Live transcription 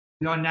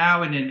We are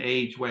now in an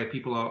age where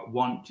people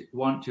want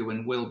to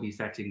and will be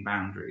setting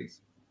boundaries.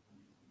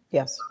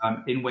 Yes.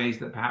 In ways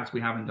that perhaps we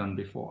haven't done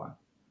before.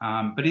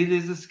 But it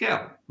is a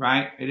skill,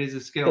 right? It is a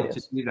skill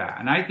to do that.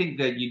 And I think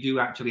that you do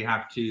actually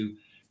have to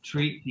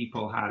treat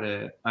people how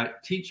to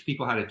teach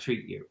people how to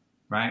treat you,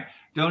 right?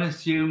 Don't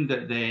assume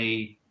that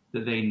they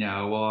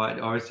know,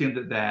 or assume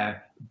that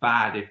they're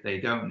bad if they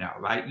don't know,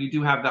 right? You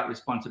do have that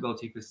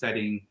responsibility for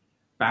setting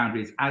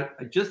boundaries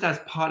just as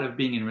part of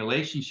being in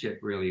relationship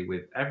really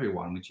with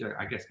everyone, which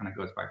I guess kind of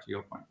goes back to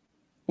your point.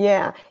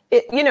 Yeah.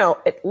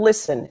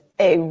 Listen,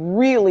 a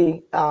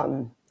really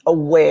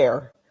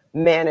aware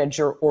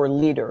manager or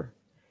leader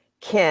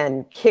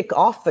can kick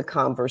off the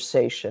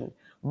conversation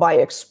by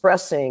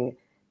expressing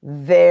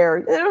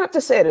they don't have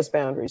to say it as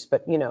boundaries,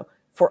 but,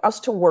 for us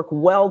to work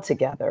well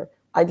together,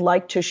 I'd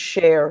like to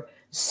share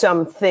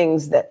some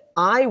things that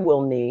I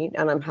will need,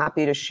 and I'm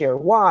happy to share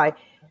why.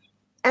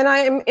 And I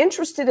am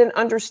interested in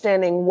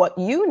understanding what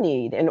you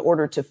need in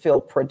order to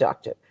feel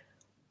productive.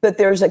 But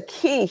there's a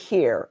key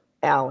here,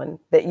 Alan,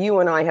 that you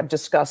and I have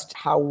discussed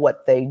how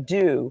what they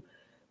do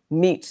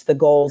meets the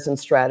goals and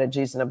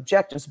strategies and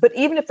objectives. But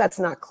even if that's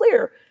not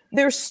clear,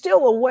 there's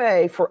still a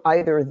way for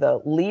either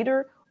the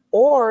leader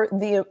or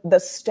the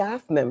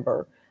staff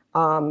member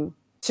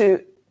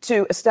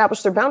to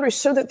establish their boundaries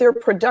so that they're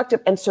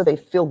productive and so they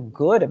feel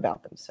good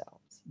about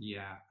themselves.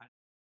 Yeah,